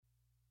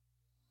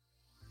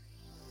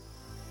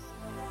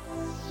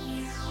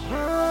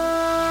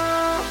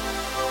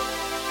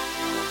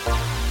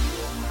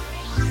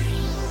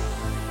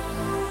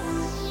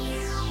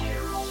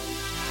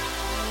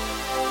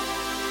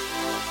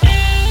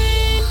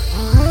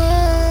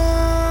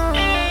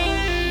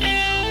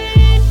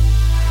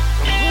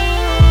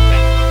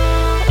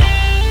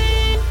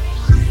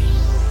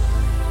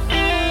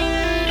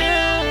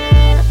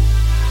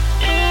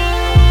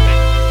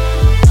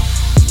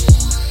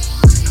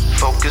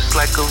Act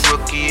like a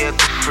rookie at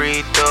the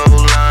free throw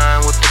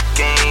line with the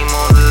game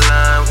on the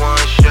line, one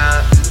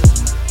shot.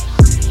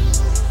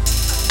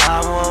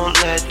 I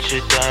won't let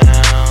you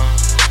down.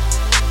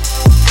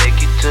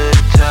 Take you to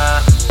the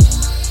top.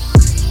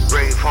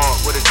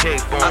 Braveheart with a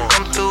cape on. I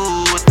come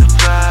through with the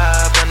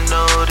vibe. I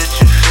know that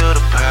you feel the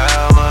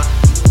power.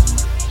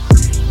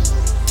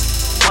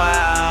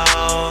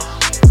 Wow.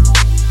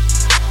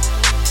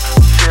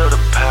 Feel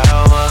the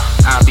power.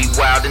 I be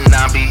wild and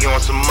I be on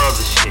some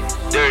other shit.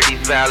 Dirty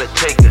Violet,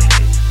 take a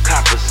hit.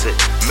 Opposite,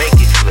 make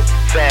it flip.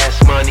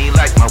 Fast money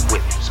like my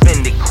whip.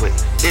 Spend it quick,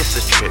 it's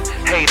a trip.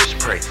 Haters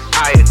pray,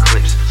 I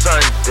eclipse.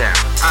 Sundown,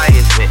 I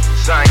invent.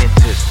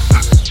 Scientist.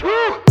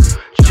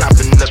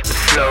 Chopping up the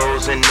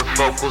flows and the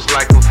vocals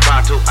like a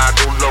Vato. I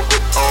go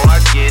local, oh I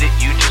get it,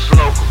 you just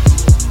local.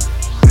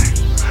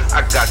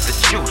 I got the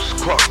juice,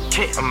 Clark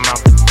Kent, I'm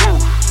out the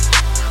booth.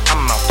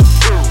 I'm out the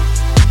booth.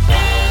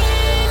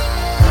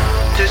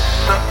 This is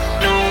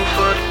something new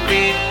for the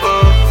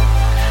people.